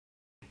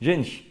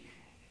Gente,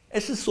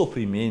 esses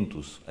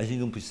sofrimentos a gente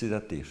não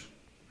precisa ter.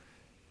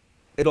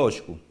 É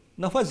lógico,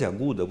 na fase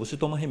aguda você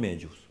toma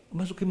remédios,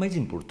 mas o que é mais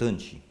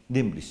importante,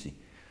 lembre-se,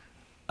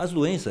 as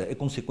doenças é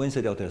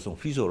consequência de alterações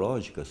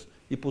fisiológicas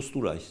e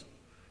posturais.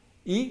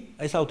 E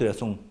essa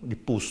alteração de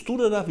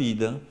postura da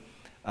vida,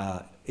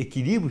 a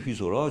equilíbrio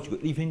fisiológico,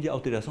 ele vem de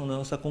alteração da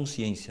nossa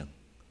consciência.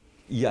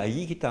 E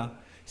aí que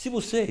está. Se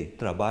você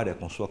trabalha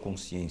com sua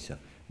consciência,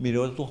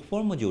 melhora a sua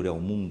forma de olhar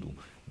o mundo,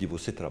 de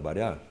você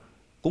trabalhar,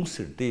 com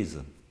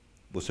certeza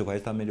você vai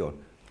estar melhor.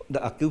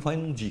 Aqui vai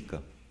uma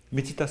dica,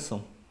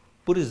 meditação.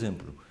 Por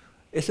exemplo,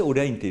 esse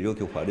olhar interior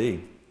que eu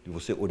falei, de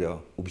você olhar,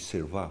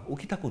 observar o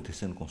que está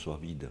acontecendo com a sua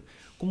vida,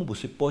 como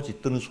você pode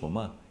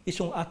transformar,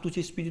 esse é um ato de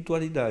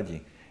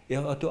espiritualidade, é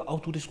a tua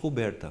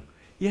autodescoberta.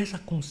 E essa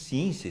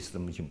consciência é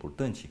extremamente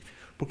importante,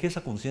 porque essa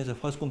consciência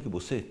faz com que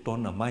você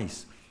torne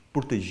mais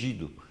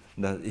protegido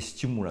das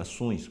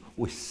estimulações,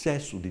 o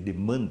excesso de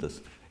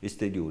demandas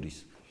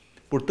exteriores.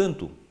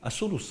 Portanto, a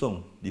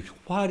solução de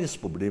vários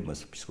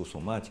problemas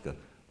psicossomáticos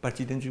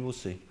partir dentro de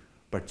você,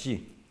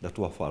 partir da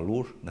tua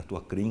valor, da tua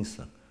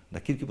crença,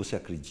 daquilo que você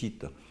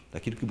acredita,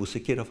 daquilo que você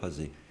queira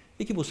fazer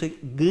e que você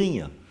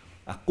ganha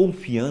a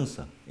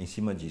confiança em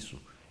cima disso.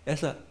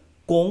 Essa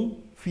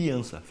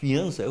confiança,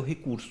 fiança é o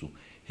recurso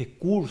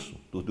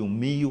do teu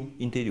meio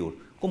interior.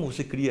 Como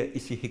você cria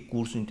esse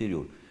recurso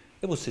interior?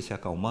 É você se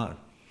acalmar,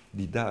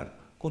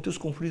 lidar com teus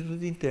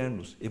conflitos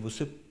internos, é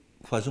você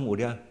fazer um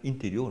olhar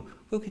interior,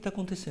 foi o que está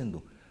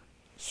acontecendo.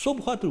 Só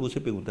o fato de você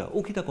perguntar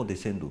o que está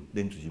acontecendo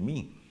dentro de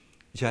mim,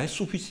 já é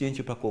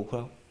suficiente para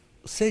colocar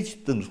série de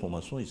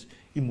transformações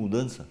e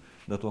mudança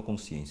da tua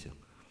consciência.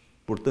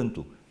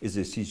 Portanto,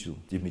 exercício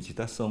de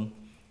meditação,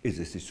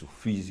 exercício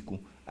físico,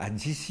 a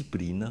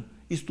disciplina,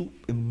 isto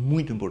é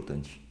muito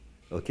importante,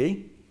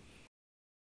 ok?